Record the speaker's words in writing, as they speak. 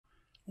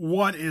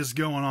What is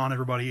going on,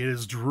 everybody? It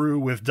is Drew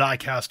with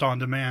Diecast On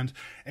Demand,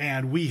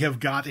 and we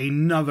have got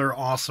another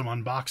awesome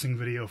unboxing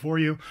video for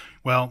you.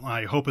 Well,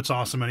 I hope it's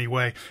awesome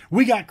anyway.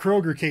 We got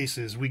Kroger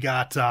cases. We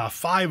got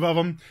 5 of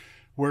them.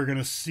 We're going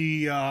to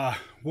see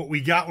what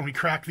we got when we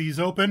crack these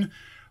open,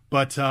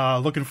 but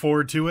looking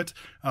forward to it.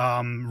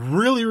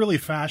 Really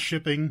fast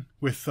shipping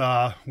with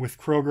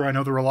Kroger. I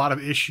know there were a lot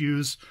of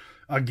issues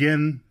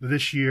again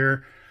this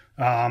year.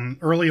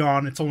 Early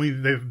on,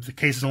 the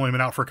case has only been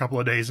out for a couple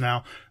of days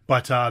now,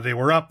 but they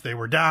were up, they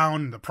were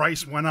down, the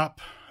price went up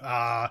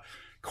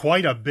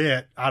quite a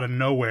bit out of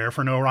nowhere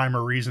for no rhyme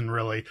or reason,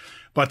 really.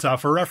 But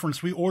for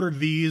reference, we ordered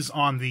these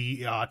on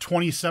the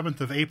 27th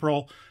of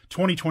April,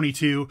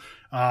 2022.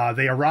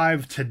 They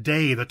arrived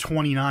today, the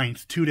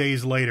 29th, 2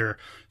 days later.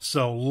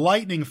 So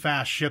lightning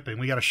fast shipping.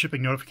 We got a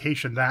shipping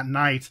notification that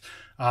night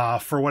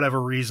for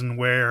whatever reason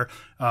where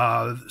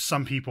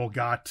some people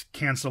got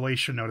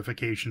cancellation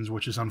notifications,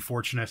 which is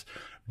unfortunate.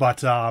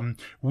 But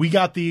we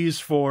got these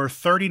for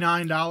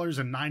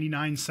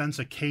 $39.99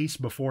 a case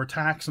before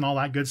tax and all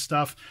that good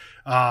stuff.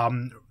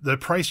 The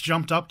price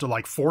jumped up to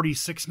like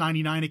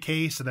 $46.99 a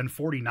case and then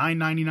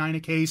 $49.99 a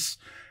case.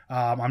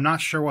 I'm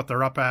not sure what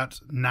they're up at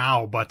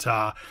now, but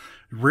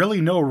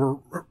really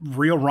no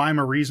real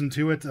rhyme or reason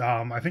to it.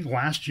 I think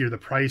last year the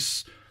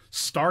price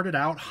started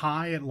out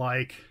high at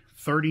like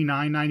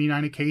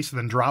 $39.99 a case and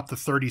then dropped to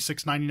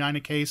 $36.99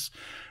 a case,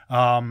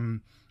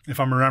 if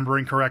I'm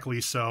remembering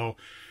correctly. So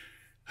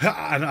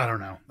I don't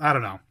know. I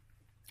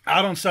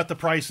don't set the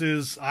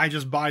prices. I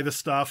just buy the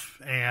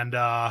stuff and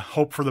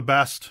hope for the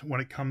best when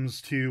it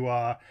comes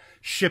to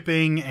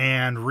shipping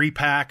and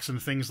repacks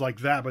and things like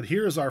that. But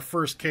here's our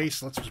first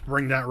case. Let's just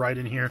bring that right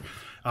in here.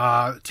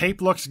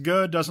 Tape looks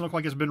good. Doesn't look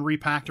like it's been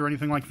repacked or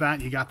anything like that.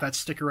 You got that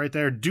sticker right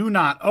there. Do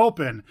not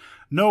open.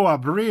 No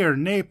abrir,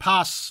 ne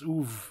pas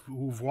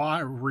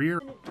ouvrir.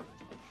 Shut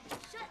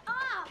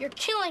up! You're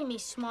killing me,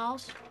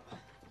 Smalls.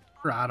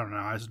 I don't know.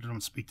 I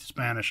don't speak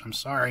Spanish. I'm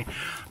sorry.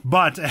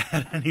 But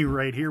at any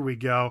rate, here we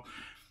go.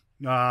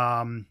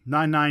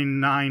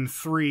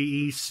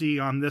 9993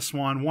 EC on this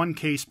one. 1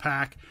 case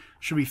pack.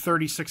 Should be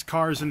 36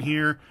 cars in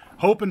here.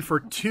 Hoping for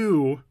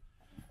 2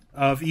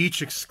 of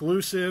each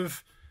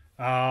exclusive.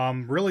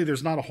 Really,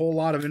 there's not a whole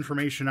lot of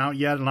information out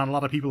yet. Not a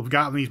lot of people have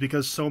gotten these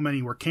because so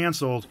many were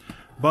canceled.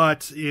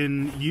 But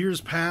in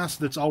years past,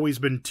 that's always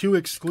been 2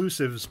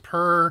 exclusives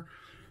per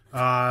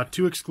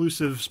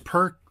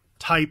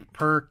type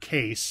per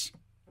case.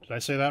 Did I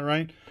say that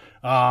right?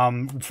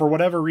 For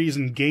whatever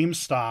reason,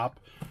 GameStop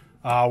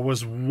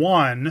was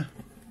 1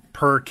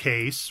 per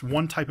case,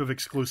 1 type of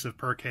exclusive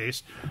per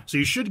case. So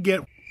you should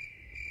get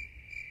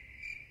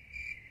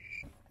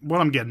what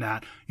I'm getting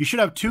at. You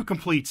should have 2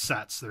 complete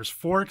sets. There's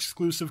 4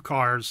 exclusive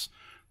cars,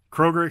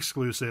 Kroger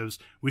exclusives.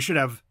 We should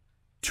have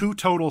 2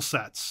 total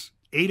sets,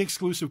 8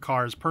 exclusive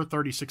cars per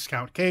 36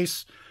 count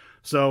case.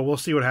 So we'll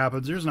see what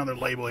happens. There's another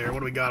label here. What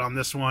do we got on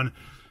this one?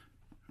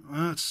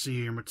 Let's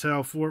see here.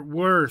 Mattel Fort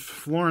Worth,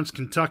 Florence,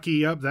 Kentucky.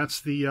 Yep,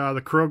 that's the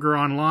Kroger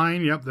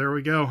online. Yep, there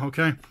we go.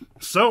 Okay,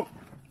 so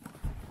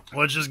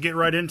let's just get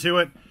right into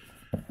it.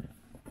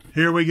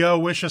 Here we go.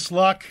 Wish us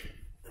luck.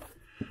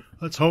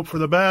 Let's hope for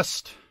the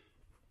best.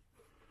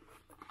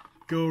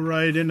 Go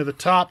right into the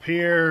top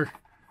here.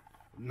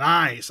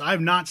 Nice.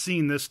 I've not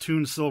seen this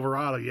tuned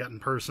Silverado yet in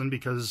person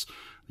because,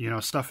 you know,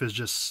 stuff is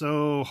just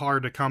so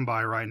hard to come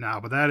by right now.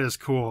 But that is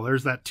cool.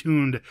 There's that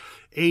tuned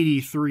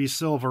 83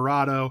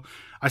 Silverado.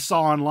 I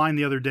saw online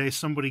the other day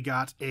somebody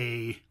got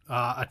a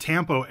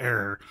tampo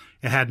error.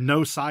 It had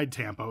no side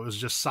tampo. It was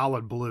just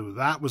solid blue.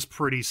 That was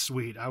pretty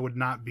sweet. I would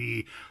not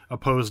be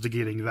opposed to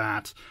getting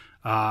that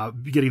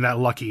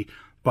lucky.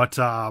 But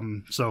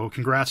so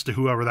congrats to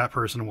whoever that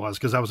person was,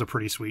 because that was a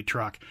pretty sweet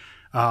truck.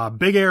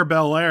 Big Air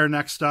Bel Air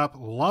next up.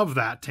 Love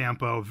that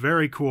tampo.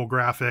 Very cool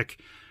graphic.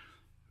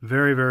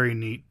 Very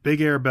neat. Big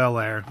Air Bel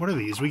Air. What are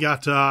these? We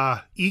got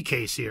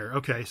E-Case here.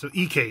 Okay, so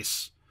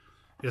E-Case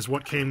is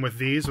what came with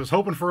these. I was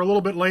hoping for a little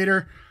bit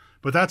later,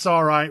 but that's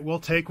all right. We'll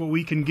take what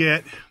we can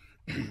get.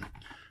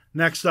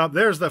 Next up,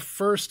 there's the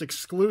first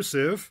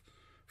exclusive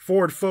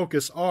Ford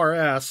Focus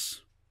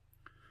RS.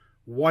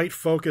 White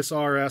Focus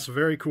RS.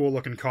 Very cool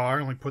looking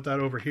car. Let me put that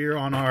over here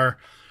on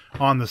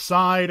the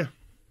side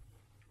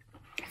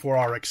for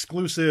our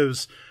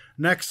exclusives.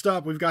 Next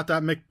up, we've got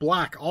that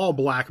all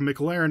black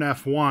McLaren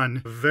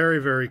F1.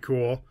 Very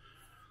cool.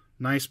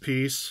 Nice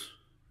piece.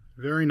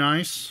 Very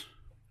nice.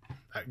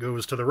 That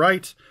goes to the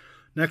right.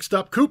 Next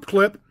up, coupe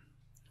clip.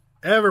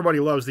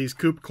 Everybody loves these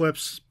coupe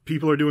clips.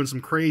 People are doing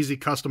some crazy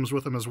customs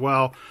with them as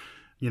well.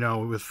 You know,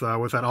 with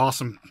that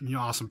awesome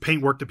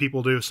paintwork that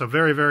people do. So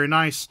very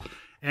nice.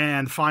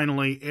 And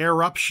finally,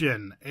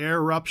 Eruption.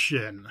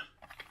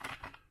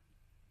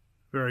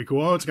 Very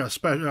cool. Oh, it's got a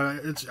special.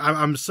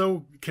 I'm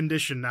so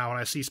conditioned now when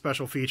I see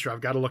special feature,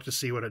 I've got to look to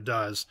see what it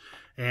does.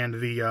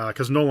 And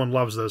because Nolan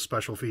loves those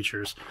special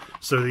features,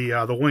 so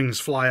the wings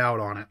fly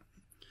out on it.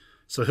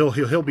 So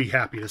he'll be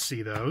happy to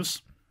see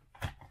those.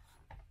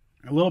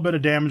 A little bit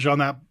of damage on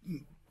that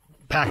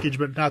package,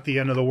 but not the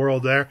end of the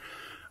world there.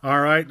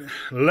 All right,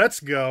 let's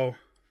go.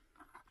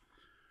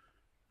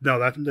 No,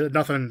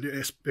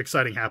 nothing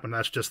exciting happened.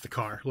 That's just the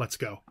car. Let's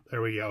go.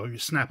 There we go. You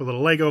snap a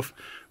little Lego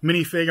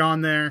minifig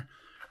on there,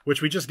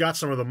 which we just got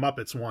some of the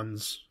Muppets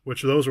ones,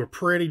 which those were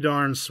pretty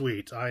darn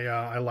sweet.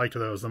 I liked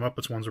those. The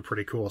Muppets ones were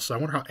pretty cool. So I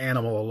wonder how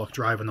Animal will look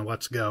driving the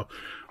Let's Go.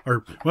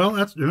 Or, well,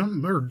 that's,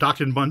 or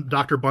Dr.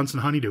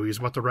 Bunsen Honeydew.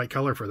 He's what the right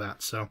color for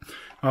that. So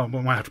we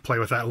might have to play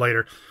with that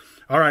later.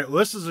 All right, well,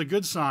 this is a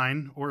good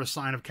sign, or a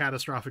sign of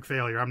catastrophic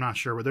failure. I'm not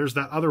sure, but there's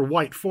that other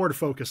white Ford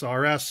Focus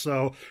RS,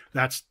 so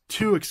that's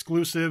 2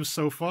 exclusives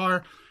so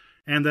far.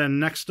 And then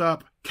next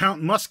up,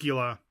 Count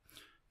Muscula.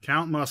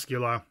 Count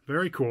Muscula,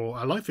 very cool.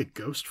 I like the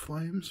ghost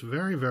flames,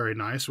 very, very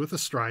nice, with the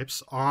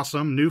stripes.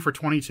 Awesome, new for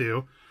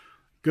 22.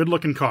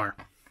 Good-looking car.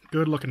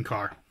 Good-looking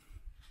car.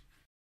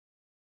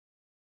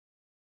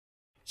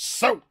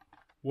 So,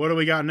 what do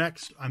we got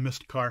next? I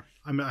missed a car.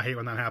 I hate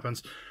when that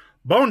happens.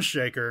 Bone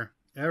Shaker.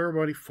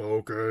 Everybody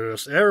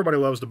focus. Everybody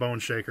loves the Bone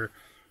Shaker.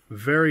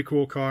 Very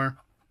cool car.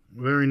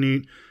 Very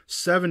neat.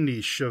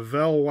 70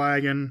 Chevelle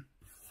wagon.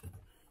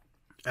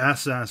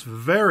 SS.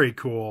 Very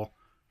cool.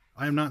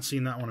 I have not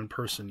seen that one in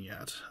person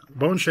yet.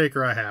 Bone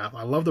Shaker I have.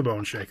 I love the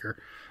Bone Shaker.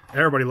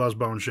 Everybody loves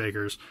Bone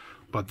Shakers.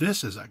 But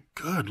this is a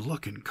good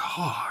looking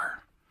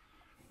car.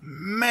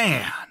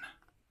 Man.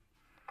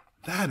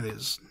 That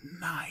is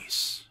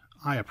nice.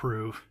 I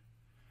approve.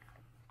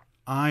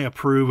 I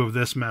approve of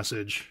this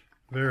message.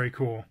 Very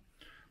cool.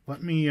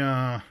 Let me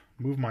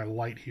move my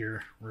light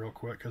here real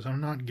quick because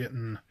I'm not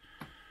getting...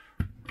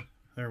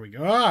 There we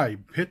go. I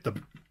hit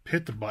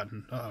the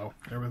button. Uh-oh.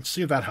 Let's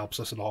see if that helps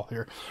us at all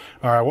here.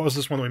 All right, what was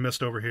this one that we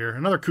missed over here?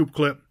 Another coupe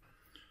clip.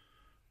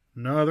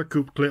 Another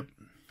coupe clip.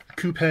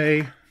 Coupe,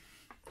 if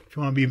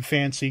you want to be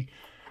fancy.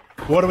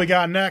 What do we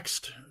got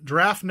next?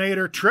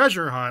 Draftnator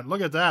Treasure Hunt.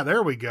 Look at that.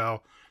 There we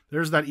go.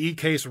 There's that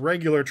E-Case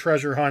regular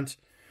Treasure Hunt.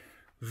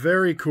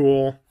 Very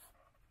cool.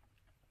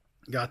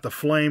 Got the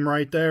flame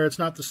right there. It's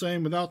not the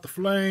same without the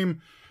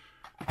flame.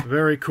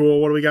 Very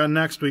cool. What do we got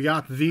next? We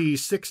got the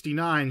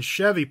 69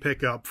 Chevy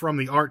pickup from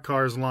the Art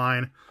Cars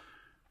line.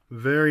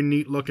 Very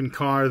neat looking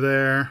car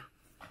there.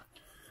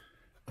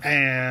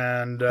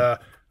 And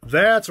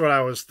that's what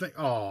I was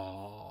thinking.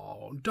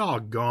 Oh,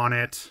 doggone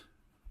it.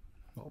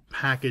 Little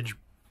package.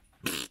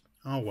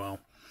 Oh, well.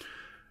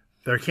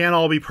 They can't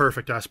all be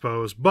perfect, I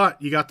suppose.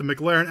 But you got the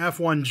McLaren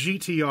F1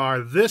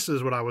 GTR. This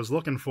is what I was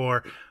looking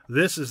for.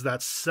 This is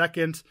that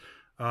second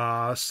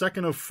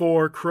of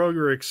 4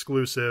 Kroger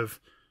exclusive.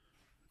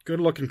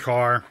 Good looking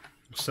car.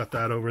 Set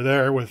that over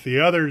there with the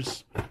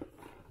others.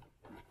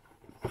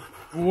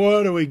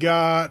 What do we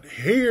got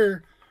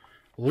here?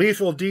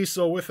 Lethal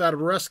Diesel with that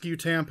rescue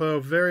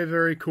tampo. Very,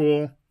 very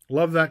cool.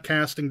 Love that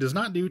casting. Does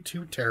not do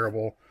too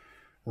terrible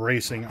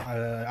racing.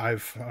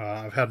 I've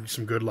had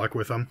some good luck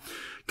with them.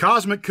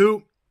 Cosmic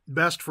Coupe,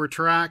 best for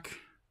track.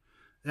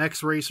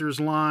 X-Racers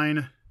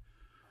line.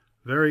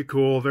 Very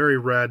cool, very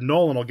red.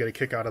 Nolan will get a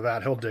kick out of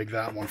that. He'll dig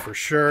that one for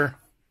sure.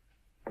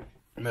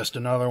 Missed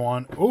another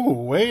one. Ooh,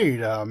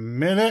 wait a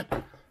minute.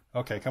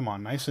 Okay, come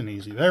on, nice and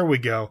easy. There we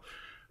go.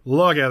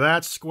 Look at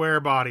that square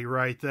body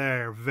right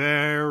there.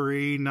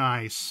 Very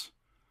nice.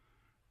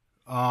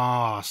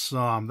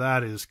 Awesome.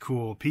 That is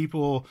cool.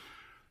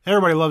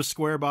 Everybody loves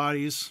square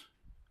bodies.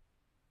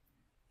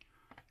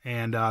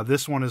 And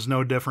this one is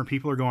no different.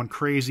 People are going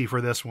crazy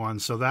for this one.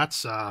 So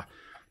that's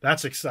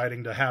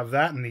exciting to have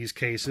that in these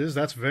cases.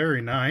 That's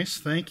very nice.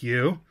 Thank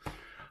you,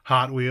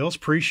 Hot Wheels.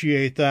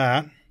 Appreciate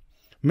that.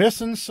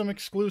 Missing some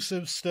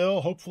exclusives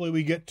still. Hopefully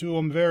we get to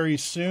them very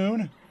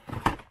soon.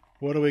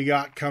 What do we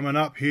got coming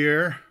up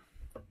here?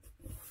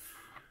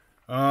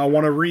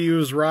 Want to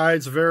reuse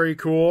rides. Very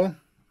cool.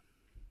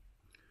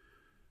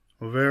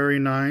 Very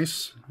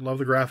nice. Love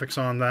the graphics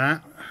on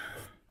that.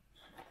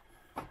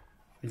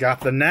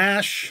 Got the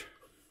Nash.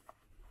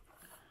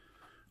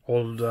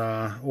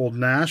 Old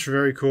Nash.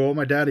 Very cool.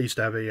 My dad used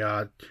to have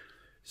a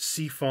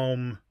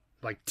seafoam,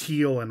 like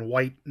teal and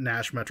white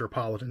Nash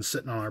Metropolitan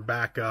sitting on our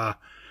back,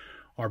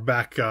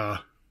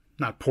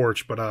 not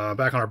porch, but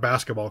back on our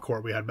basketball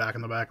court we had back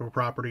in the back of a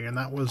property, and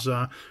that was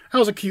a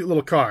cute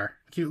little car.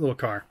 Cute little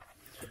car.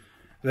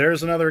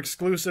 There's another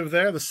exclusive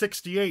there, the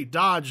 68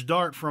 Dodge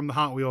Dart from the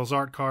Hot Wheels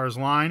Art Cars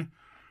line.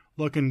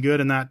 Looking good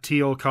in that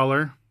teal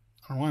color.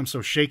 I don't know why I'm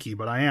so shaky,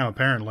 but I am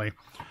apparently.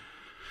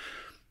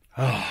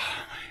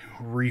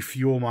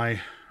 Refuel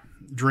my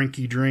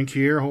drinky drink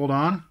here. Hold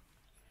on.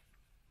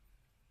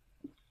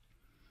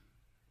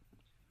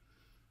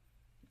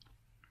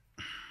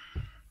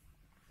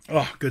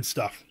 Oh, good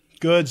stuff.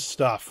 Good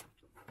stuff.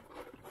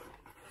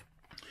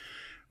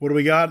 What do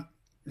we got?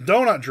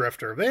 Donut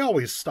Drifter. They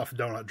always stuff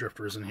Donut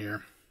Drifters in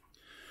here.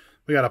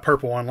 We got a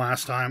purple one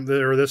last time,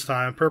 or this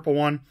time. Purple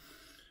one.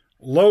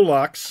 Low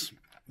Lux.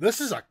 This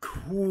is a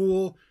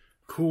cool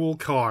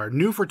car.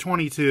 New for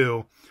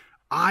 22.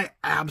 I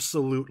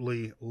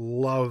absolutely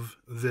love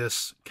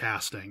this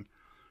casting.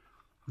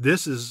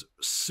 This is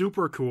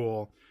super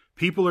cool.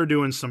 People are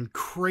doing some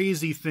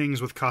crazy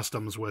things with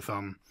customs with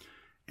them.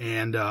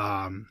 And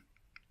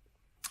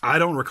I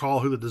don't recall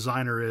who the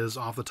designer is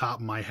off the top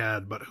of my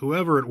head, but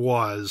whoever it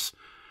was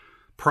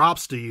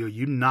props to you.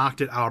 You knocked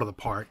it out of the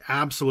park.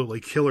 Absolutely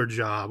killer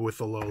job with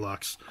the low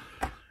lux.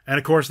 And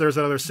of course, there's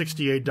that other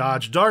 68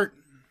 Dodge Dart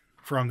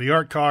from the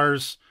Art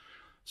Cars.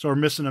 So we're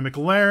missing a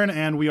McLaren,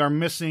 and we are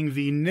missing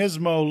the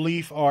Nismo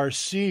Leaf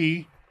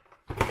RC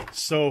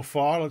so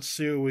far. Let's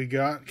see what we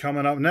got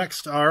coming up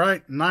next. All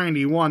right,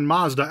 91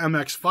 Mazda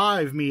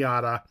MX-5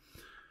 Miata.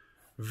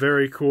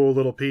 Very cool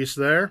little piece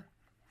there.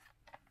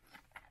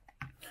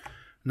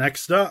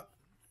 Next up,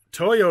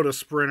 Toyota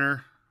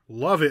Sprinter.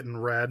 Love it in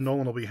red.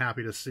 Nolan will be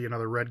happy to see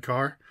another red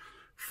car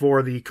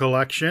for the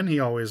collection. He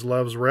always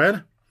loves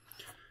red.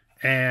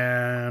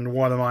 And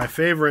one of my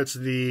favorites,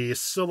 the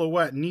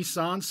Silhouette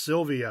Nissan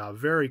Silvia.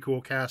 Very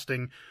cool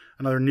casting.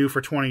 Another new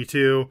for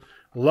 22.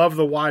 Love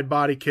the wide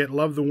body kit.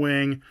 Love the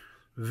wing.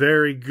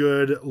 Very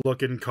good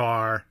looking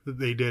car that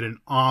they did an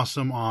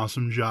awesome,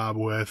 awesome job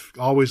with.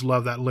 Always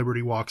love that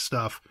Liberty Walk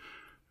stuff.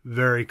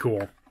 Very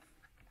cool.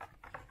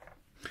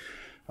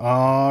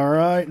 All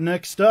right,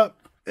 next up.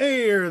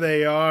 Here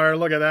they are.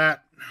 Look at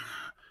that.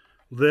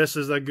 This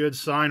is a good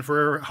sign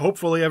for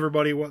hopefully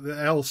everybody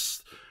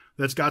else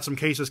that's got some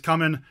cases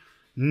coming.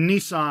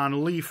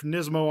 Nissan Leaf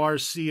Nismo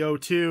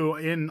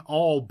RC02 in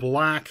all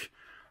black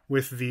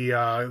with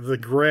the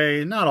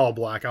gray, not all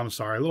black, I'm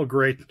sorry, a little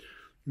gray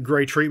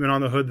treatment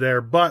on the hood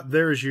there. But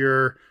there's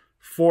your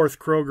 4th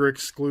Kroger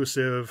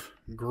exclusive.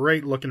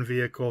 Great looking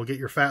vehicle. Get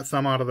your fat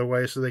thumb out of the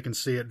way so they can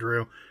see it,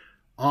 Drew.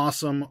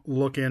 Awesome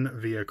looking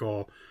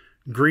vehicle.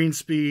 Green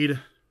speed.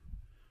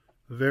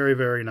 Very,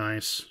 very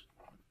nice.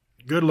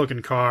 Good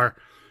looking car.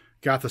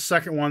 Got the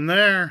second one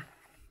there.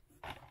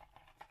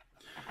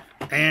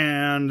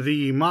 And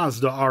the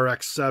Mazda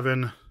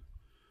RX-7.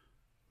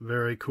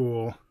 Very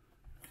cool.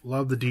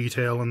 Love the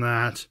detail in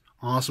that.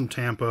 Awesome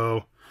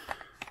tempo.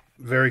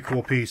 Very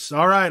cool piece.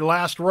 All right,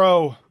 last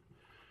row.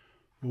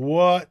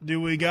 What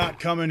do we got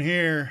coming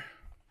here?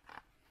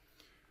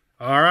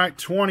 All right,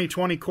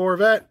 2020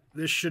 Corvette.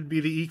 This should be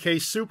the EK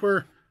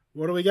Super.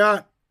 What do we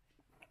got?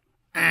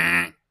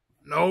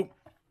 Nope.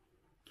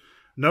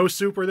 No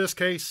Super this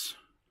case.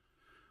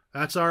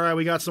 That's all right.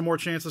 We got some more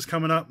chances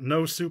coming up.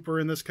 No Super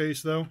in this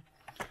case, though.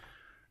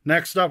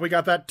 Next up, we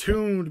got that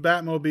tuned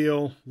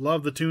Batmobile.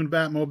 Love the tuned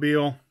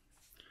Batmobile.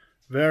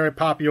 Very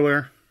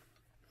popular.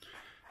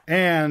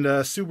 And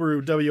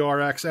Subaru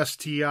WRX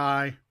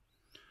STI.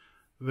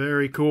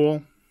 Very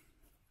cool.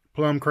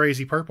 Plum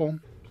Crazy Purple.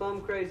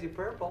 Plum Crazy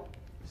Purple.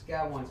 This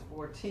guy wants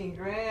 14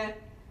 grand.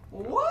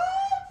 What?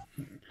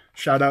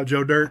 Shout out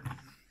Joe Dirt.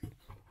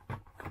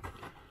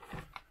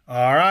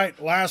 All right,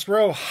 last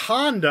row.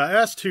 Honda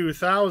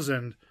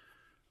S2000.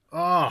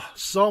 Oh,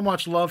 so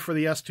much love for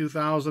the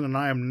S2000, and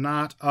I am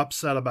not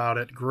upset about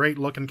it. Great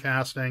looking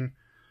casting.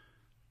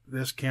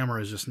 This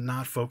camera is just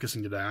not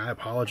focusing today. I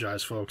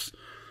apologize, folks.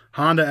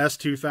 Honda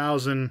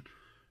S2000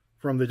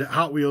 from the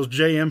Hot Wheels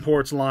J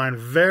Imports line.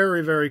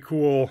 Very, very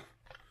cool.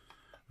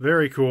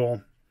 Very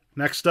cool.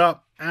 Next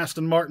up,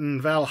 Aston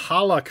Martin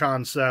Valhalla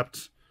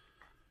concept.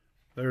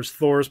 There's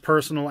Thor's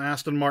personal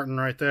Aston Martin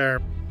right there.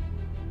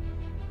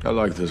 I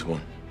like this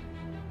one.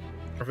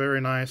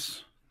 Very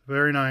nice.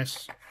 Very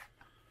nice.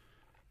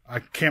 I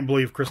can't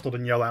believe Crystal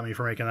didn't yell at me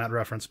for making that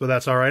reference, but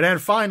that's all right. And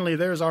finally,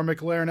 there's our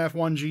McLaren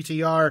F1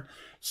 GTR.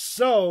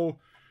 So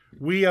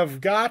we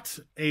have got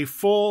a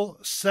full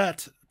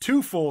set,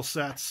 2 full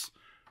sets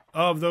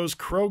of those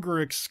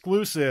Kroger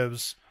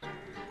exclusives.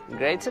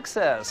 Great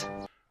success.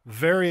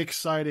 Very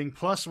exciting.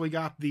 Plus, we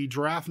got the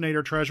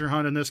Draftnator treasure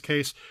hunt in this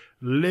case.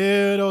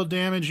 Little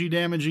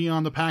damagey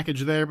on the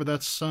package there, but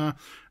that's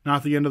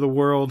not the end of the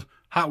world.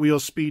 Hot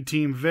Wheels Speed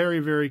Team. Very,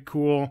 very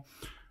cool.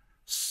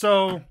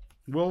 So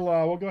we'll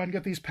go ahead and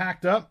get these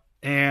packed up,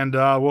 and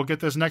we'll get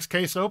this next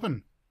case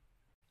open.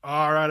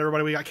 All right,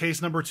 everybody, we got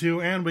case number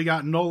 2, and we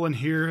got Nolan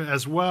here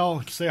as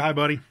well. Say hi,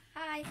 buddy.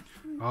 Hi.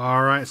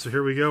 All right, so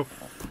here we go.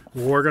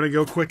 We're going to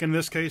go quick in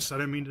this case. I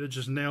didn't mean to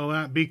just nail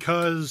that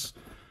because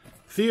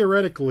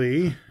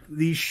theoretically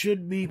these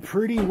should be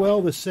pretty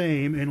well the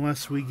same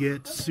unless we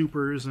get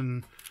supers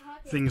and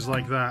things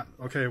like that.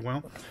 Okay,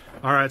 well,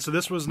 all right, so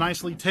this was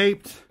nicely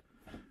taped.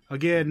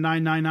 Again,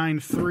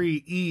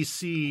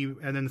 9993EC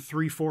and then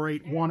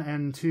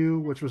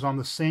 3481N2, which was on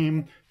the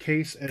same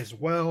case as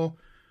well.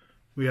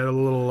 We had a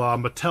little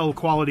Mattel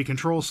quality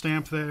control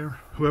stamp there.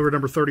 Whoever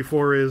number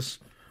 34 is,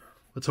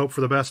 let's hope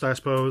for the best, I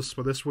suppose.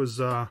 But this was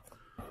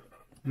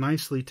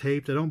nicely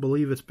taped. I don't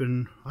believe it's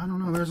been, I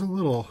don't know, there's a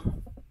little,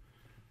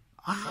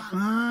 I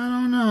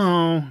don't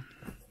know,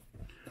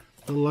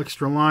 a little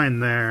extra line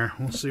there.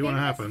 We'll see what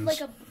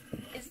happens.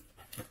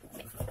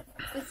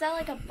 Is that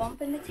like a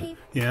bump in the tape?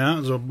 Yeah,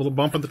 there's a little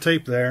bump in the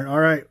tape there. All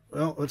right,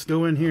 well, let's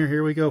go in here.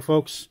 Here we go,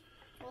 folks.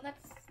 Well,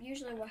 that's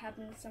usually what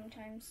happens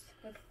sometimes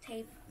with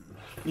tape.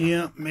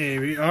 Yeah,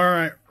 maybe. All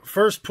right,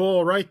 first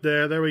pull right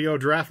there. There we go.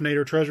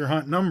 Draftnator treasure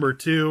hunt number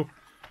 2.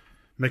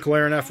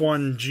 McLaren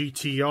F1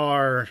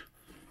 GTR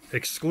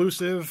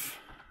exclusive.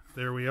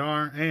 There we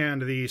are.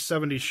 And the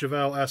 70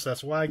 Chevelle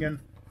SS wagon.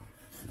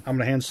 I'm going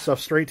to hand stuff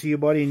straight to you,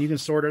 buddy, and you can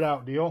sort it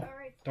out. Deal? All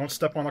right. Don't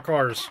step on the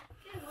cars.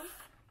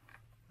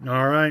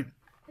 All right.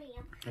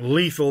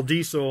 Lethal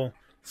Diesel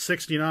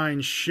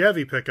 69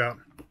 Chevy pickup.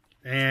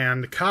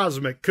 and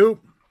Cosmic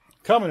Coupe.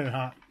 Coming in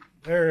hot.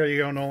 There you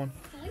go, Nolan.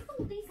 The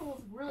Lethal Diesel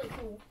is really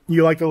cool.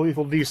 You like the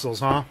Lethal Diesels,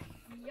 huh?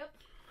 Yep.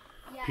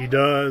 Yeah, He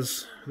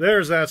does.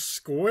 There's that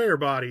square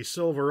body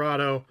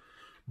Silverado,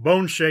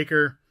 Bone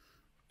Shaker,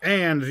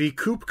 and the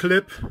Coupe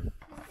Clip. This kind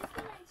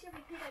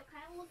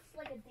of looks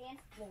like a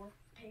dance floor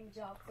paint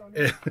job. Sort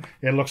of.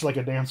 It looks like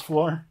a dance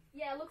floor.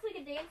 Yeah, it looks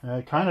like a dance.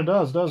 It kind of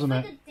does, doesn't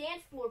It's it? like a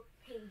dance floor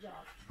paint job.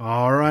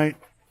 All right.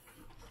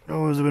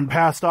 Those have been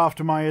passed off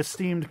to my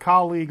esteemed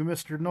colleague,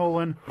 Mr.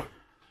 Nolan.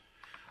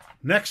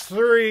 Next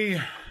three.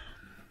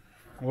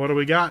 What do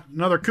we got?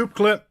 Another Coupe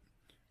Clip,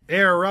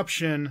 Air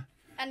Eruption,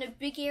 And a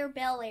Big Air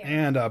Bel Air.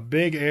 and a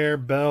Big Air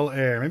Bel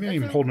Air. Maybe I'm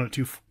even holding it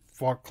too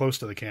far close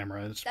to the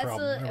camera. That's That's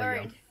problem.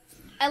 There we go.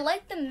 I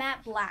like the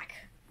matte black.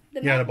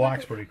 Yeah, the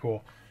black's pretty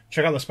cool.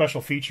 Check out the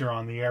special feature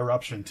on the Air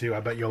Eruption, too. I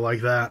bet you'll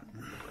like that.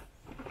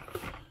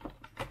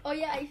 Oh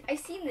yeah, I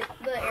seen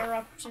the Air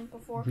Eruption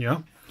before. Yeah.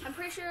 I'm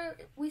pretty sure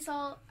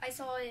I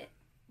saw it,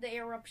 the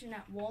Air Eruption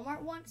at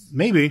Walmart once.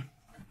 Maybe.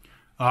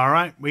 All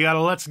right, we got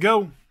a Let's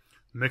Go,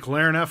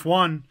 McLaren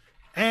F1,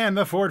 and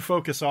the Ford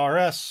Focus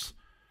RS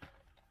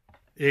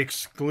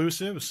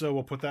exclusive. So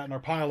we'll put that in our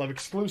pile of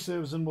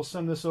exclusives, and we'll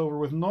send this over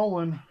with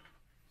Nolan.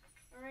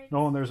 All right.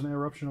 Nolan, there's an Air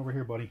Eruption over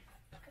here, buddy.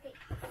 Okay.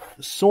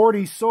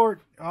 Sorty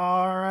sort.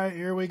 All right,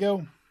 here we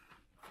go.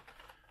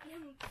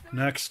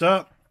 Next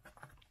up,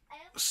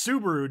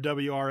 Subaru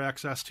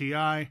WRX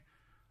STI,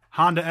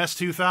 Honda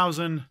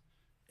S2000,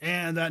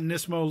 and that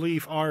Nismo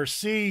Leaf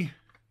RC.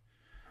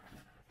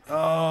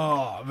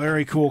 Oh,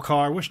 very cool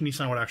car. I wish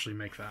Nissan would actually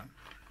make that,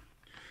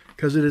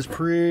 because it is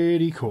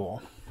pretty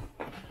cool.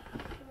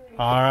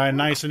 All right,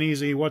 nice and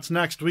easy. What's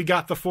next? We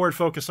got the Ford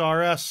Focus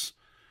RS,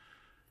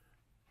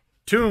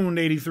 tuned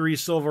 83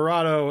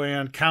 Silverado,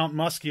 and Count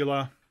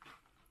Muscula.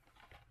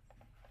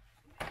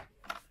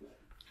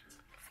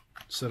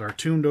 Set our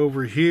tuned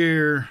over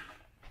here.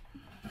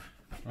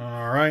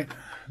 All right,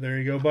 there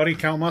you go, buddy.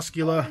 Count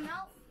Muscula.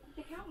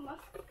 The Count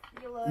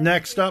Muscula.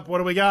 Next up, what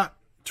do we got?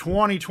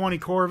 2020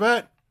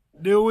 Corvette.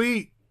 Do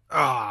we?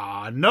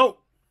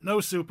 Nope. No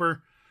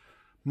Super.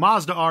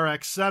 Mazda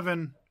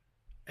RX-7.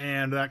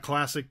 And that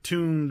classic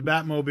tuned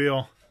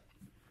Batmobile.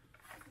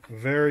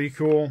 Very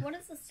cool. What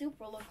does the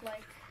Supra look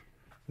like?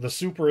 The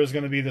Super is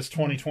going to be this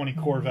 2020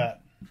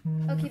 Corvette.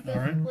 Okay, but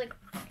All right. like,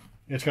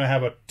 It's going to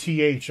have a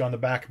TH on the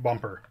back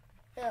bumper.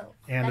 oh.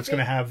 And it's going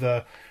to have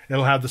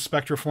it'll have the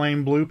Spectra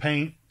Flame blue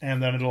paint,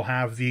 and then it'll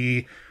have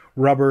the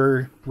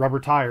rubber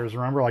tires,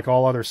 remember, like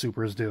all other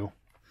Supras do.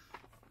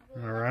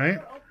 All right.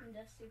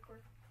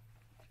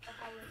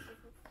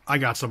 I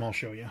got some I'll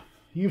show you.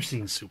 You've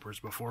seen Supers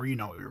before. You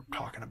know what we're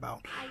talking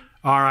about.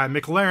 All right,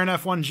 McLaren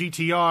F1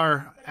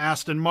 GTR,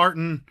 Aston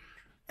Martin,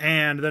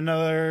 and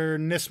another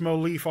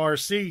Nismo Leaf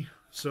RC.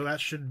 So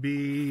that should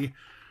be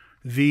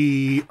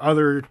the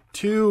other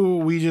two.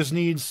 We just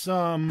need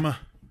some...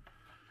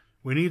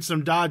 We need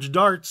some Dodge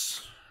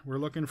Darts. We're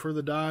looking for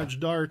the Dodge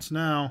Darts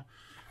now.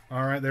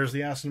 All right, there's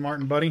the Aston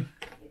Martin, buddy.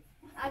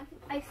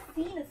 I've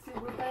seen a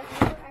Supra, but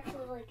I've never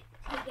actually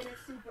taken a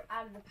Supra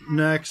out of the pack.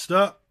 Next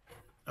up,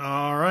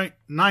 all right,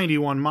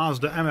 91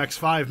 Mazda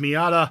MX-5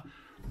 Miata,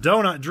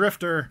 Donut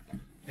Drifter,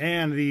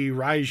 and the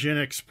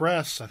Raijin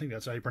Express. I think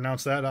that's how you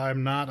pronounce that.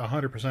 I'm not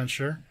 100%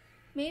 sure.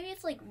 Maybe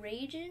it's like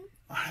Raijin?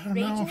 I don't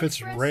know if it's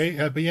Express? Ray,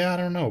 but yeah, I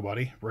don't know,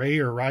 buddy. Ray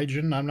or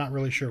Raijin, I'm not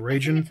really sure.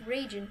 Raijin? It's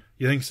Raijin.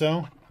 You think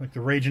so? Like the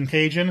Ragin'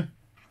 Cajun?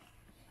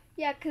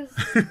 Yeah, because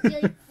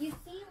you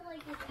see, like,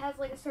 it has,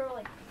 like, a sort of,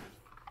 like,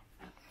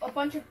 a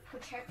bunch of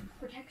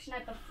protection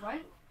at the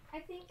front, I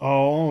think.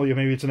 Oh, yeah,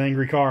 maybe it's an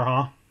angry car,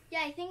 huh?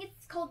 Yeah, I think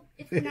it's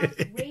pronounced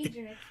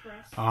Raijin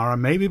Express. All right,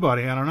 maybe,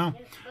 buddy. I don't know.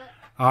 But,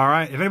 All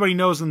right, if anybody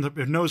knows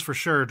knows for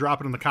sure,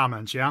 drop it in the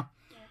comments, yeah?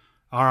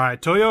 All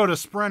right, Toyota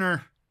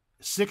Sprinter,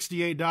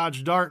 68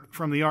 Dodge Dart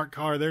from the Art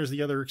car. There's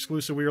the other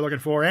exclusive we were looking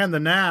for. And the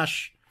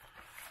Nash.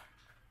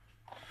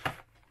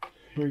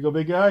 Here you go,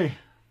 big guy.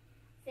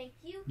 thank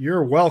you.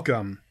 You're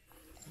welcome.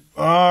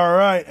 All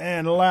right,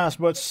 and last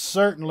but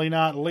certainly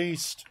not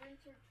least,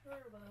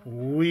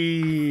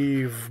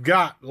 we've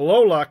got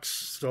Lolux.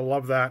 Still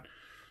love that.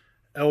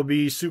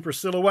 LB Super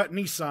Silhouette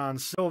Nissan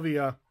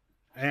Silvia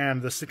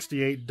and the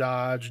 68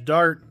 Dodge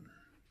Dart.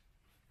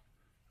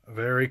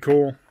 Very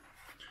cool.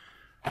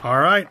 All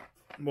right,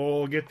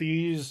 we'll get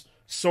these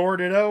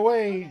sorted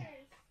away,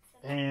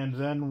 and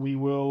then we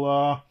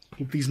will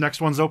get these next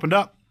ones opened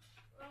up.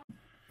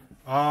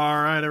 All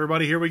right,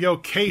 everybody, here we go.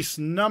 Case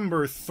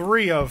number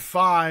 3 of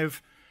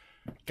 5.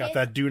 Got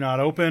that do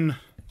not open.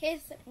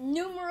 Case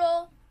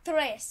numero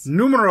 3.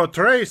 Numero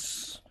 3.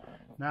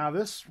 Now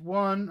this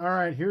one, all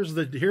right, here's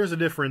the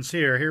difference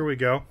here. Here we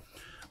go.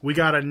 We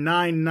got a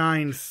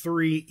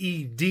 993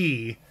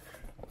 ED.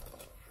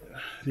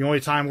 The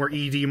only time where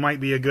ED might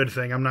be a good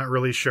thing, I'm not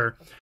really sure.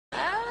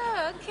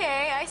 Oh,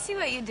 okay. I see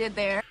what you did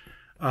there.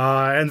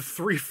 And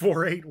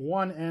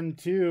 3481 and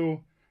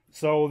 2.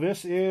 So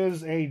this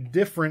is a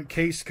different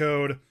case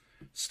code,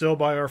 still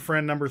by our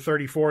friend number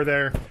 34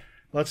 there.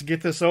 Let's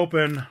get this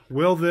open.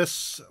 What'll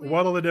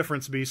the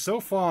difference be?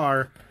 So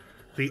far,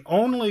 the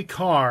only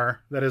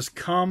car that has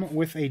come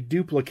with a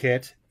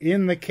duplicate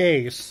in the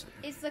case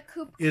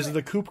is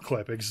the coupe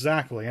clip.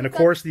 Exactly. And of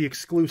course the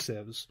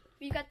exclusives.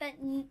 We got that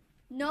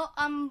no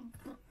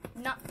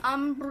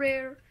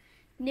umbre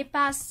ni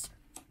pas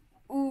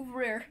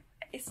ouvrir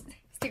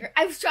sticker.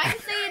 I was trying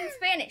to say it in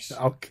Spanish.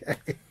 Okay.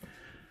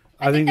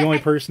 I think the only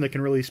person that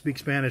can really speak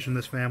Spanish in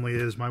this family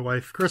is my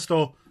wife,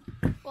 Crystal.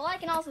 Well, I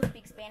can also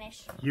speak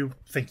Spanish. You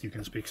think you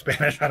can speak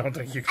Spanish? I don't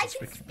think you can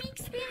speak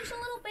Spanish a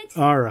little bit.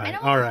 All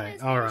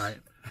right.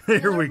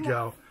 Here we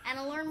go. And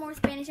I learn more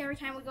Spanish every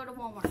time we go to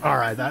Walmart. All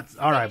right, that's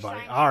all right,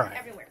 buddy. All right.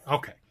 Everywhere.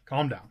 Okay,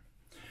 calm down.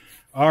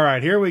 All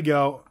right, here we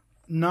go.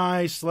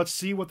 Nice. Let's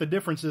see what the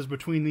difference is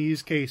between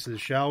these cases,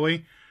 shall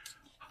we?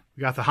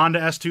 We got the Honda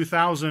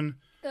S2000.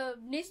 The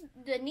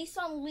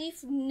Nissan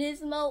Leaf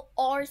NISMO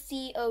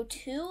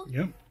RCO2.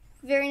 Yep.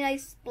 Very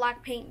nice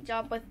black paint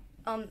job with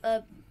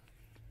a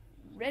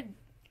red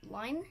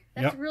line.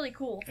 That's really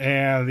cool.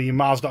 And the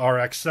Mazda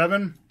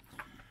RX-7.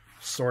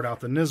 Sort out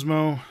the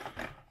NISMO.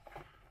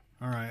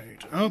 All right.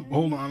 Oh,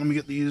 hold on. Let me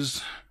get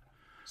these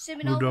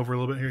moved over a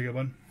little bit. Here you go,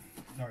 bud.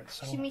 All right.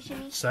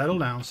 Settle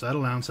down.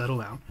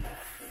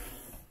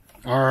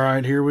 All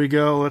right. Here we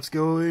go. Let's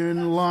go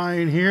in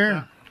line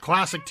here.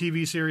 Classic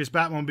TV series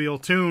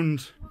Batmobile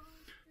tuned.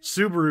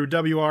 Subaru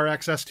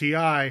WRX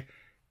STI.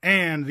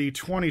 And the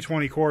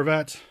 2020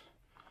 Corvette.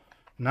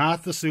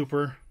 Not the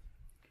Super.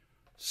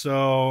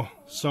 So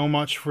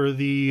much for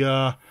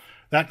the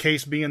that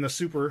case being the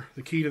Super,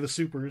 the key to the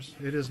Supers.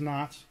 It is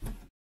not.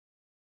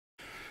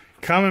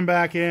 Coming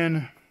back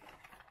in,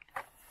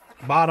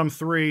 bottom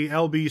three,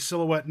 LB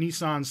Silhouette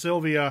Nissan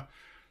Silvia,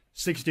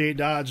 68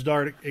 Dodge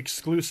Dart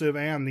exclusive,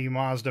 and the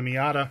Mazda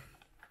Miata.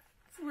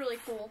 It's really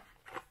cool.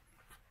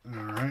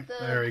 All right,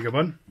 there you go,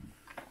 bud.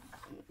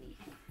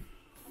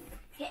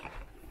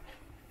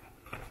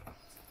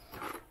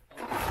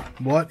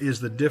 What is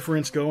the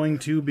difference going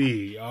to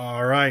be?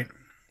 All right.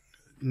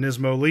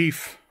 Nismo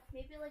Leaf,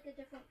 maybe like a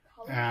different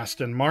color.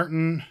 Aston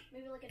Martin,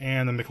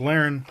 and the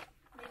McLaren.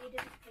 Maybe a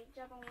different paint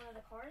job on one of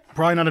the cars.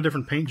 Probably not a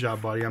different paint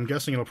job, buddy. I'm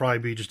guessing it'll probably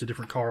be just a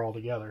different car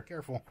altogether.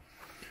 Careful.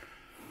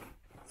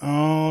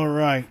 All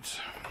right.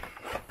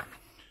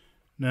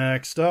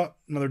 Next up,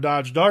 another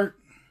Dodge Dart,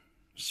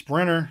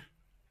 Sprinter,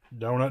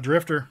 Donut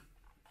Drifter.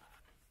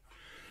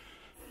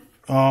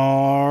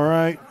 All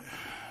right.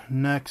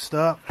 Next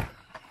up,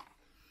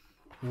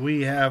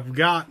 we have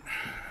got,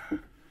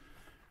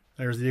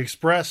 there's the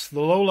Express,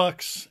 the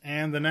Lolux,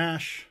 and the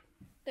Nash.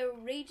 The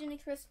Raging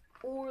Express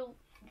or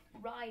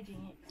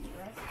Riding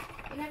Express.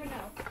 You never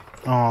know.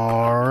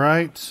 All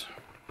right.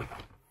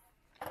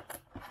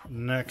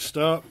 Next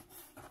up,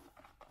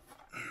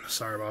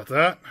 sorry about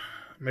that,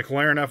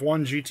 McLaren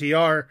F1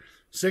 GTR,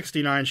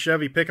 69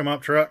 Chevy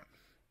pick-em-up truck.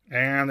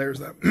 And there's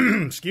that,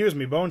 excuse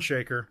me, bone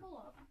shaker.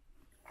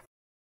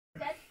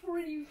 That's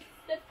pretty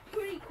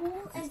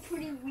cool and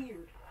pretty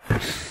weird.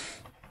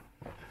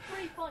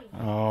 Pretty funny.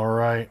 All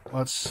right,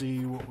 let's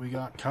see what we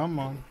got. Come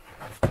on.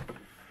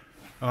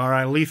 All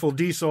right, Lethal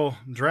Diesel,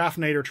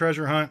 Draftnator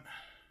Treasure Hunt,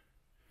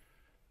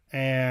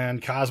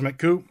 and Cosmic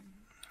Coupe.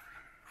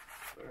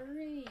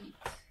 Great.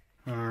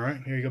 All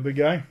right, here you go, big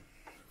guy.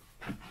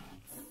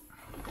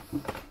 We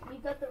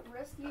got the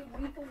Rescue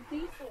Lethal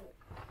Diesel.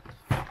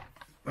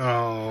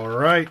 All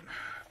right.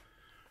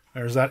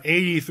 There's that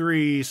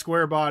 83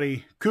 square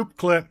body coupe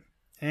clip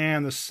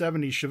and the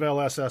 70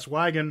 Chevelle SS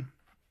wagon.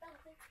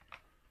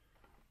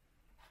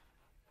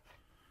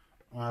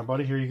 All right,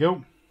 buddy, here you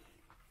go.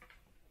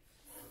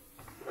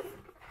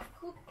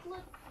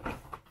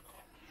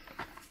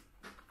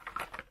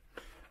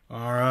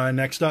 All right,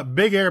 next up,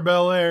 Big Air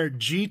Bel Air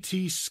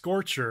GT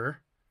Scorcher.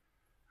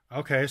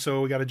 Okay,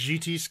 so we got a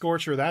GT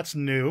Scorcher. That's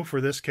new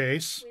for this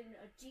case.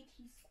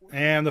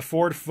 And the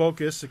Ford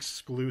Focus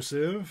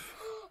exclusive.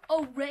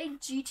 A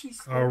red GT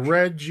Scorcher. A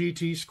red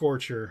GT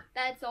Scorcher.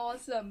 That's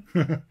awesome.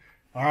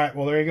 All right,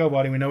 well, there you go,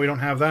 buddy. We know we don't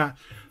have that.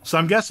 So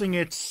I'm guessing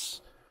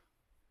it's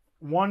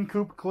one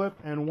coupe clip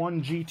and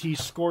one GT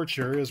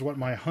Scorcher is what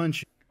my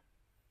hunch is.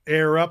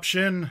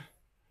 Eruption,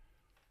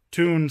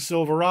 tuned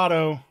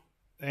Silverado,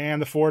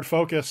 and the Ford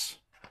Focus.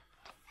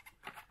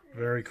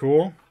 Very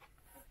cool.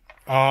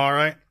 All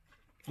right,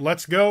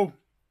 let's go.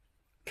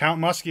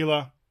 Count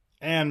Muscula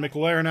and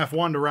McLaren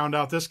F1 to round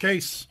out this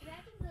case.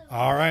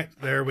 All right,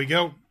 there we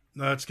go.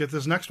 Let's get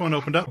this next one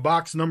opened up.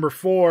 Box number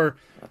 4.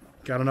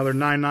 Got another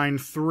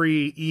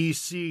 993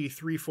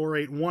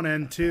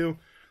 EC3481N2.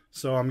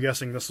 So I'm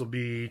guessing this will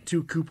be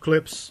 2 coupe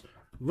clips.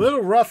 A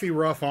little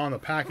rough on the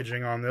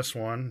packaging on this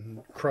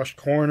one. Crushed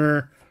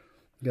corner.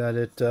 Got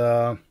it,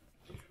 I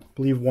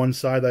believe one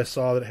side I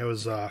saw that it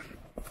was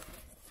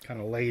kind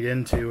of laid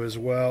into as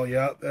well.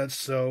 Yeah, that's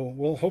so.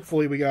 Well,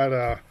 hopefully we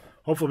got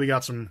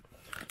some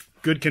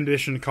good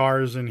condition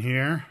cars in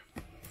here.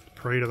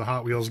 Pray to the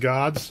Hot Wheels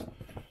gods.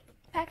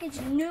 Package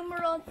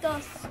numero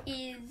dos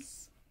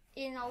is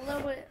in a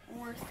little bit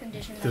worse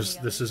condition than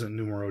This isn't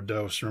numero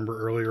dos. Remember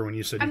earlier when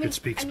you said you could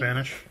speak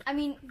Spanish? I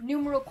mean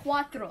numero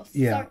cuatro.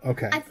 Yeah, Sorry.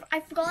 okay. I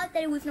forgot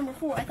that it was number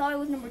 4. I thought it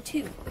was number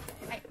 2.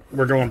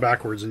 We're going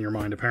backwards in your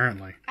mind,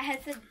 apparently. I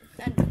had said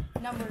And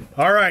number.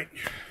 All right,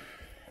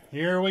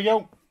 here we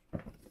go.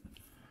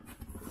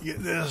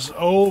 Get this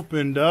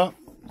opened up.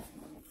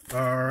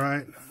 All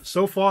right.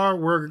 So far,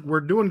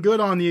 we're doing good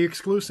on the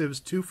exclusives.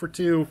 2 for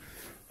 2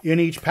 in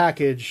each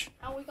package.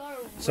 And we got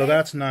a red, so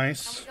that's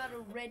nice. And we got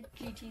a red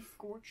GT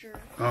Scorcher.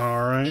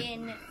 All right.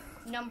 In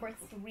number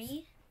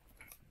 3.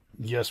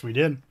 Yes, we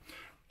did.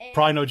 And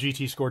probably no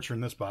GT Scorcher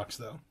in this box,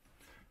 though.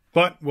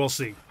 But we'll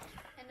see.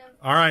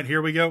 All right,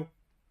 here we go.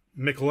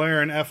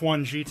 McLaren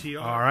F1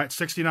 GTR. All right,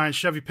 69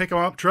 Chevy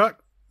pick-em-up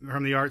truck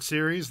from the Art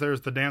Series.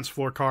 There's the dance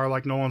floor car,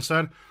 like Nolan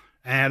said.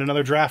 And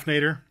another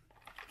Draftnator.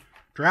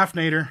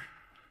 Draftnator.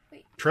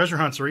 Wait. Treasure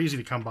hunts are easy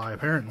to come by,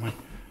 apparently.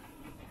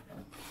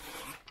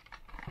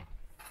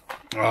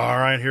 All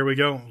right, here we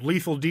go.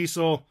 Lethal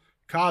Diesel,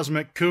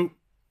 Cosmic Coupe,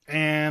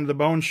 and the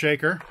Bone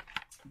Shaker.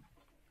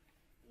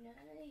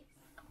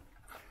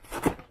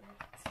 Nice.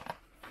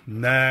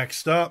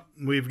 Next up,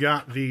 we've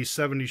got the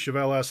 70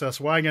 Chevelle SS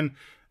Wagon,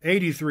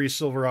 83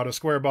 Silverado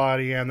Square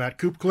Body, and that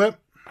Coupe Clip.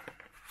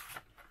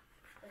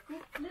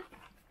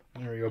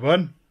 There you go,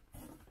 bud.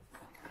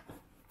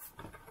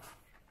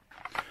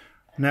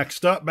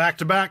 Next up,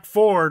 back-to-back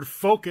Ford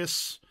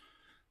Focus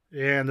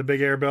and the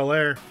Big Air Bel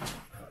Air.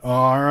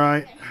 All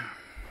right.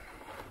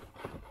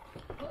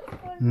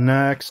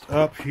 Next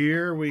up,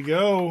 here we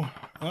go.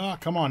 Oh,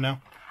 come on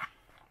now.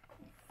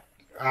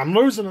 I'm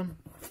losing them.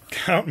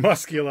 Count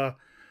Muscula,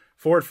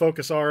 Ford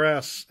Focus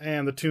RS,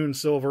 and the tuned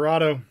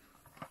Silverado.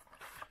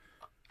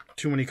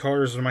 Too many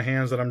cars in my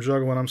hands that I'm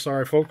juggling. I'm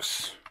sorry,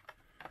 folks.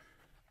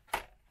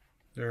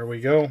 There we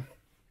go.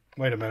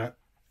 Wait a minute.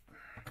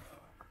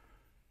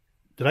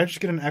 Did I just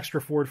get an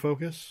extra Ford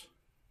Focus?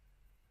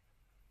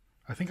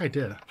 I think I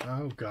did.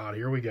 Oh, God.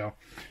 Here we go.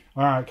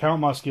 All right.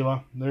 Count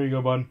Muscula. There you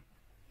go, bud.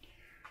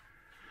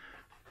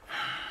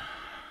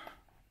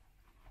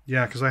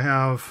 Yeah, because I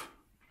have...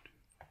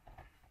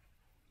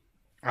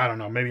 I don't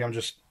know. Maybe I'm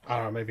just... I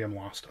don't know. Maybe I'm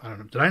lost. I don't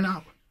know. Did I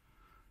not?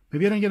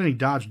 Maybe I didn't get any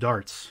Dodge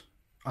Darts.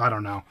 I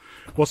don't know.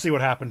 We'll see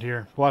what happened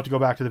here. We'll have to go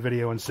back to the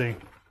video and see.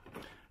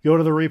 Go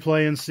to the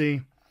replay and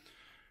see.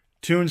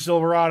 Tuned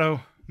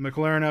Silverado,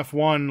 McLaren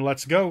F1.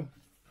 Let's go.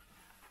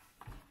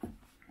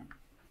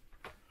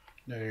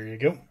 There you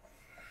go.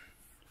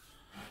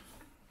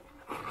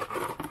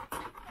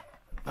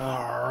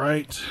 All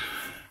right.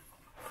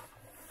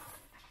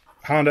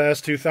 Honda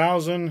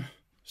S2000,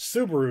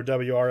 Subaru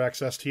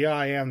WRX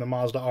STI, and the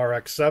Mazda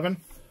RX-7.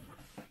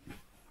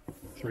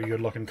 3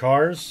 good-looking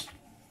cars.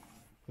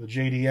 The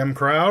JDM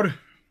crowd.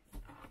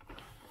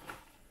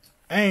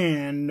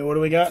 And what do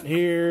we got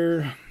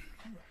here?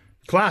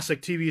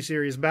 Classic TV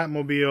series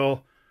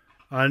Batmobile.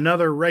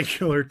 Another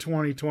regular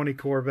 2020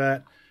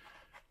 Corvette.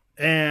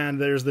 And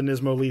there's the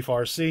Nismo Leaf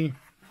RC.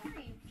 Are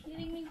you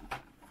kidding me?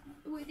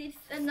 Wait, it's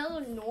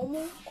another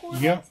normal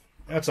Corvette? Yep,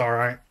 that's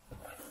alright.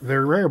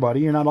 They're rare,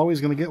 buddy. You're not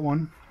always going to get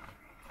one.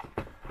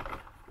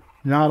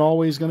 Not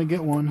always going to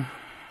get one.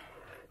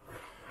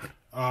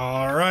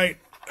 Alright.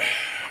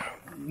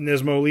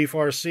 Nismo Leaf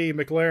RC,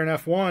 McLaren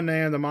F1,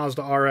 and the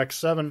Mazda RX-7.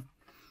 Is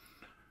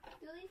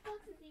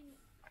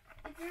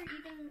there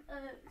even a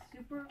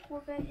Super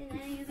Corvette in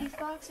any of these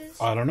boxes?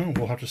 I don't know.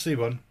 We'll have to see,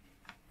 bud.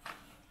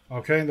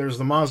 Okay, there's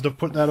the Mazda.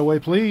 Put that away,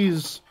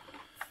 please.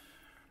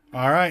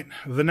 Alright.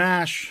 The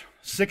Nash,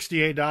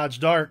 68 Dodge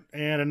Dart,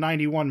 and a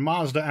 91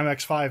 Mazda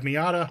MX-5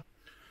 Miata.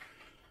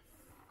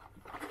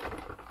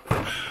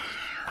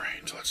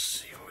 Alright, let's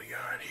see what we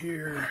got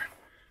here.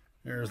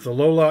 There's the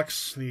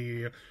Lolux,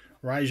 the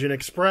Ryujin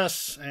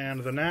Express,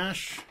 and the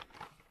Nash.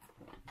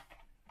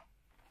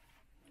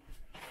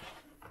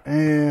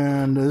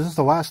 And is this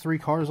the last 3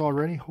 cars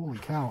already? Holy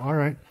cow. All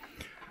right.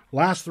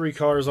 Last 3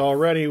 cars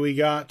already. We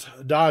got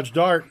Dodge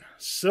Dart,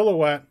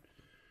 Silhouette,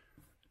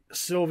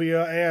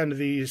 Sylvia, and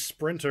the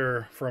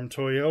Sprinter from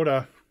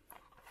Toyota.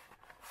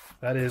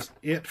 That is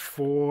it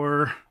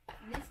for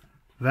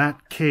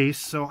that case.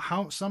 So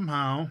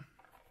somehow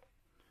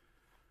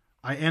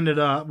I ended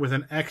up with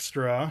an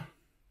extra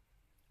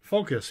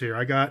Focus here.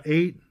 I got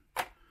 8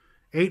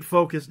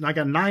 Focus. I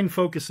got 9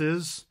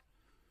 Focuses,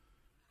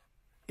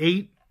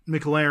 8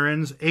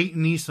 McLarens, 8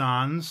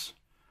 Nissans,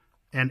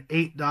 and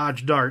 8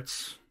 Dodge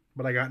Darts.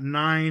 But I got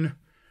 9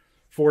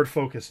 Ford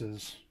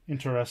Focuses.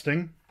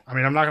 Interesting. I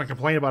mean, I'm not going to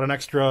complain about an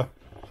extra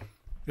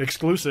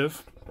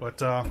exclusive, but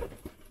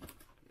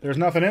there's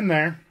nothing in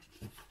there.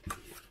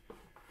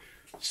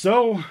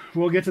 So,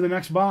 we'll get to the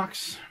next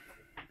box.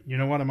 You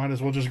know what? I might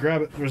as well just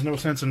grab it. There's no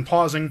sense in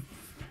pausing.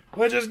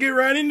 Let's just get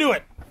right into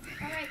it.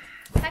 Alright,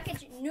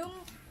 package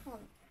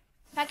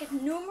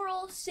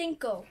numeral 5.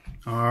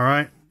 All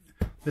right.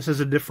 This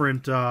is a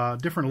different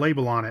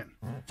label on it.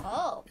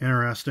 Oh.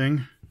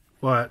 Interesting.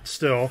 But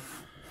still,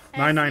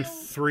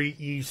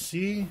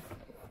 993EC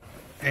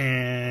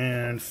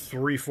and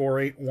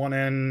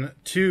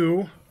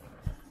 3481N2.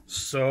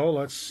 So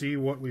let's see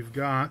what we've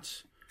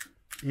got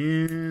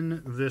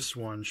in this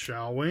one,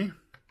 shall we?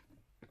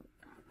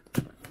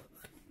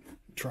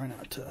 Try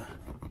not to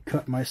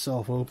cut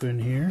myself open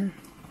here.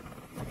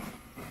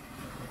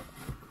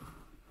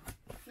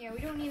 Yeah, we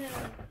don't need a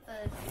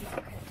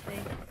today.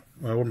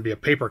 Well, it wouldn't be a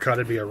paper cut,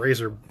 it'd be a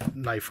razor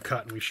knife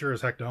cut, and we sure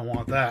as heck don't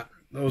want that.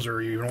 Those are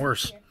even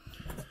worse. Yeah.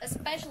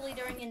 Especially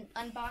during an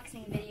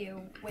unboxing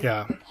video with,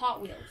 Yeah. with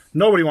Hot Wheels.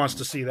 Nobody wants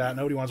to see that.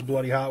 Nobody wants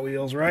bloody Hot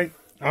Wheels, right?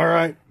 All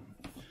right.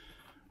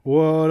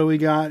 What do we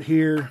got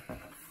here?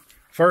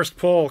 First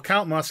pull,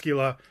 Count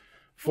Muscula,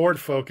 Ford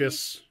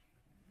Focus.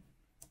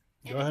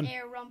 Go ahead.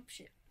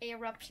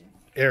 Eruption.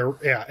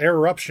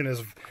 Eruption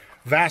is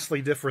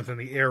vastly different than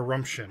the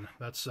Eruption.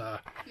 That's Yeah,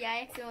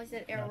 I accidentally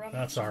said eruption.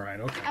 that's all right.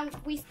 Okay.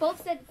 We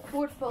both said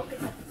Ford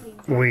Focus at the same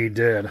time. We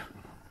did.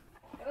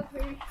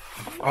 Okay.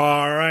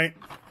 All right.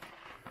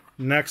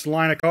 Next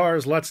line of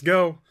cars. Let's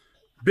go.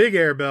 Big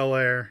Air Bel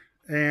Air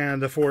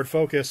and the Ford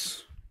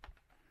Focus.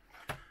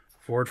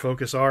 Ford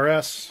Focus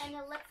RS. And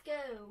then let's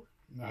go.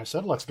 I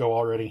said let's go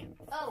already.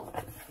 Oh.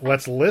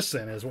 Let's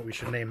listen is what we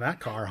should name that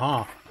car,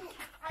 huh?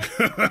 I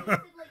said,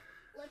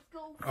 let's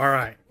go. All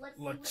right.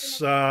 Let's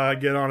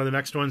Get on to the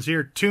next ones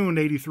here. Tuned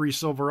 83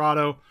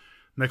 Silverado,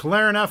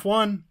 McLaren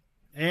F1,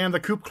 and the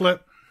Coupe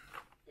Clip.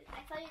 I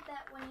thought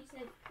that when you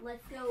said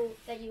let's go,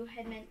 that you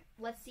had meant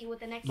let's see what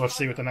the next. Let's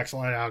see what the next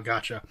line. Oh,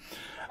 gotcha.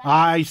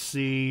 I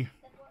see.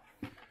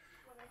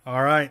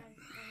 All right.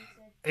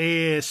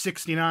 A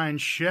 69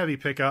 Chevy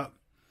pickup,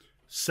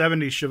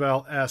 70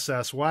 Chevelle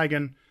SS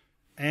wagon,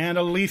 and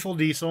a lethal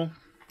diesel.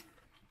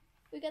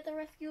 We got the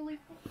rescue leaf.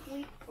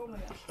 Oh my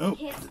gosh. Oh. I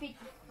can't speak.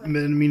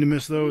 Didn't mean to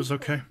miss those.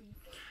 Okay.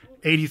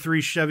 83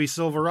 Chevy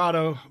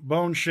Silverado,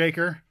 Bone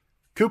Shaker,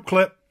 Coupe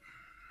Clip.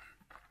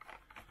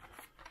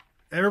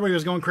 Everybody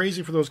was going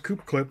crazy for those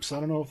Coupe Clips. I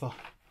don't know if I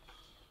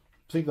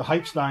think the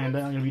hype's dying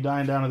down. Going to be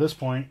dying down at this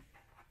point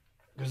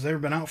because they've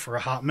been out for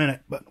a hot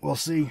minute, but we'll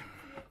see. You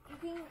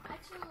can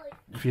actually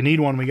If you need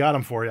one, we got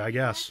them for you, I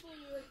guess.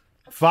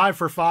 5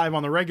 for 5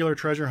 on the regular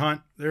treasure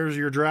hunt. There's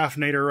your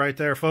Draftnator right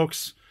there,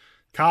 folks.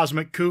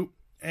 Cosmic Coupe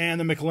and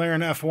the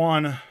McLaren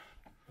F1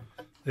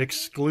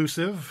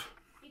 exclusive.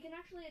 You can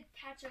actually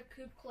attach a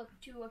Coupe Clip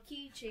to a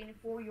keychain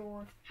for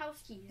your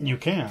house keys. You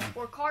can.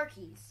 Or car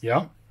keys.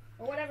 Yep.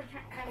 Or whatever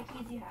kind of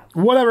keys you have.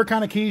 Whatever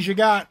kind of keys you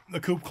got, the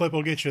Coupe Clip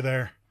will get you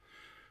there.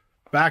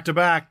 Back to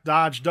back,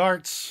 Dodge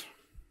Darts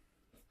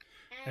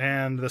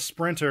and the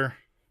Sprinter.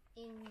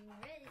 In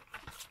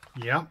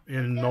red. Yep,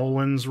 in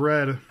Nolan's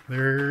red.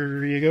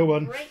 There you go,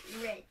 bud. Bright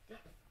red.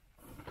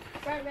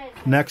 Bright red.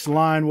 Next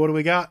line, what do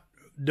we got?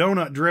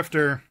 Donut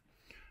Drifter,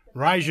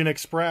 Ryzen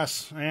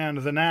Express, and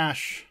the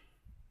Nash.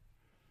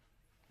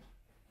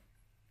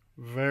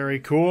 Very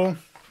cool.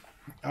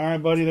 All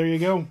right, buddy, there you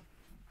go.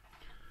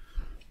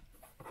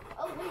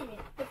 Oh, wait a minute.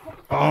 The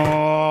purple,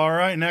 All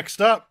right,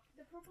 next up,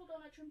 the purple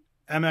donut trim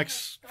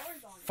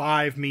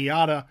MX-5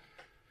 Miata,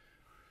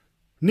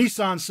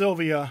 Nissan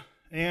Silvia,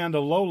 and a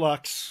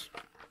Lolux.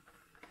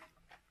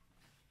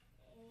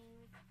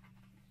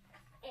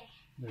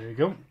 There you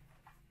go.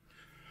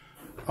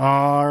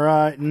 All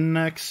right,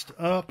 next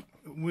up,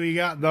 we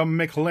got the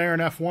McLaren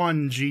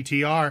F1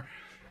 GTR,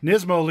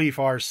 NISMO Leaf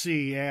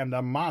RC, and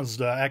a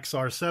Mazda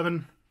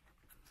XR7.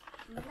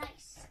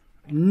 Nice.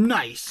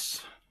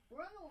 Nice.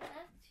 We're on the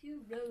last 2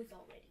 rows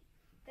already.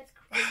 That's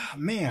crazy.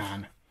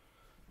 Man,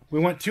 we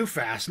went too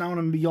fast. Now I'm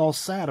going to be all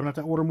sad. I'm going to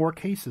have to order more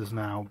cases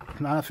now.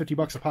 Not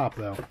 $50 a pop,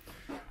 though.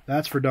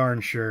 That's for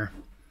darn sure.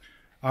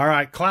 All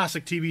right,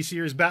 classic TV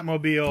series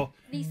Batmobile,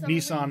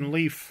 Nissan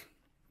Leaf.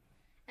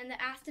 And the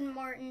Aston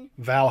Martin.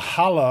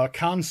 Valhalla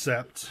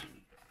concept.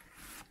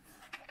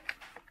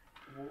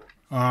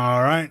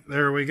 All right,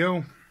 there we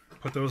go.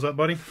 Put those up,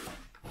 buddy.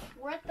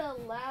 We're at the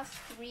last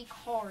 3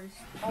 cars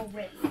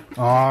already.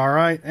 All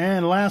right,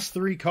 and last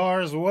 3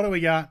 cars. What do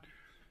we got?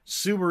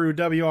 Subaru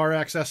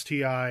WRX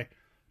STI,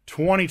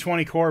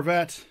 2020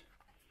 Corvette,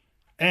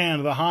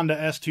 and the Honda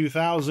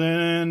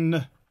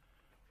S2000.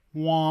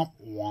 Womp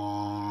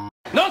womp.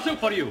 No soup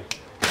for you.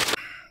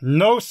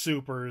 No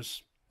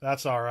supers.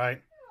 That's all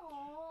right.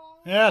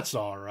 That's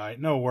all right.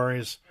 No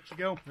worries. Let you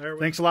go.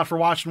 Thanks a lot for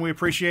watching. We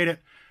appreciate it.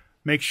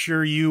 Make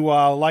sure you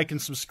like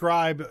and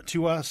subscribe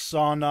to us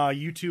on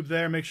YouTube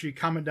there. Make sure you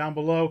comment down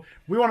below.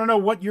 We want to know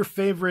what's your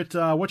favorite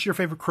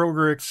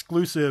Kroger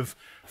exclusive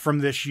from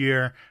this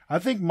year. I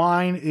think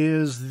mine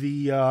is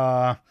the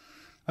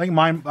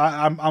I'm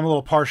a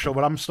little partial,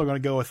 but I'm still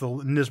going to go with the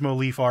Nismo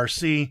Leaf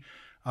RC.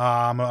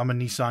 I'm a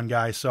Nissan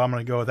guy, so I'm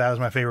going to go with that as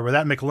my favorite. But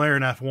that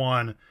McLaren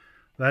F1,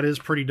 that is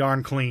pretty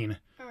darn clean.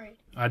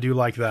 I do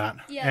like that.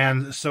 Yeah.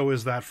 And so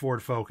is that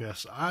Ford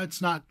Focus. It's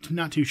not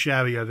too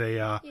shabby of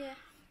a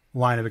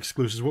line of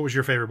exclusives. What was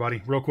your favorite,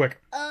 buddy? Real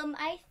quick.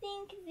 I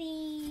think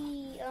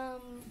maybe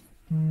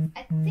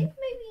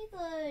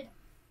the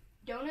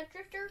Donut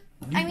Drifter.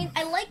 I mean,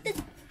 I like the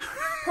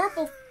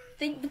purple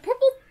thing. The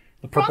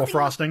purple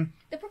Frosting.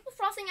 The purple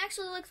frosting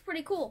actually looks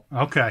pretty cool.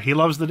 Okay, he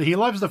loves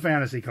the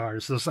fantasy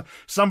cars, so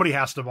somebody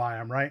has to buy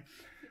them, right?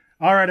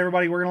 All right,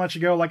 everybody, we're gonna let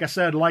you go. Like I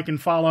said, like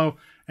and follow,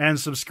 and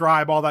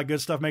subscribe, all that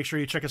good stuff. Make sure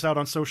you check us out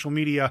on social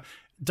media.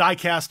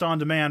 Diecast On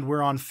Demand.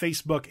 We're on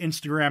Facebook,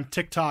 Instagram,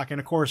 TikTok, and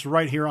of course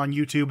right here on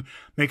YouTube.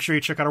 Make sure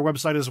you check out our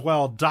website as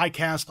well,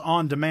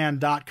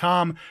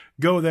 diecastondemand.com.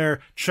 Go there,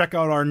 check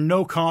out our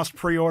no-cost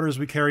pre-orders.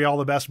 We carry all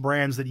the best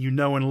brands that you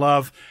know and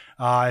love.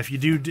 If you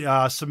do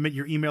submit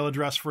your email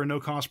address for a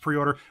no-cost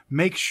pre-order,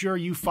 make sure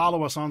you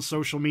follow us on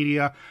social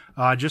media,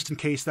 just in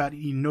case that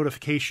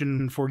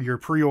notification for your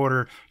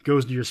pre-order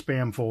goes to your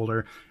spam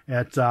folder.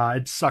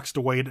 It sucks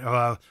to wait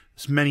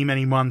many,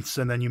 many months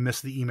and then you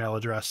miss the email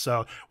address.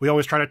 So we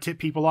always try to tip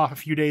people off a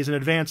few days in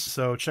advance.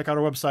 So check out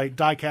our website,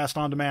 Diecast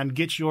On Demand.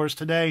 Get yours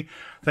today.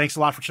 Thanks a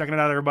lot for checking it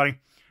out, everybody.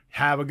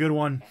 Have a good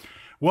one.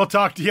 We'll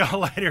talk to y'all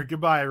later.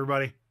 Goodbye,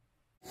 everybody.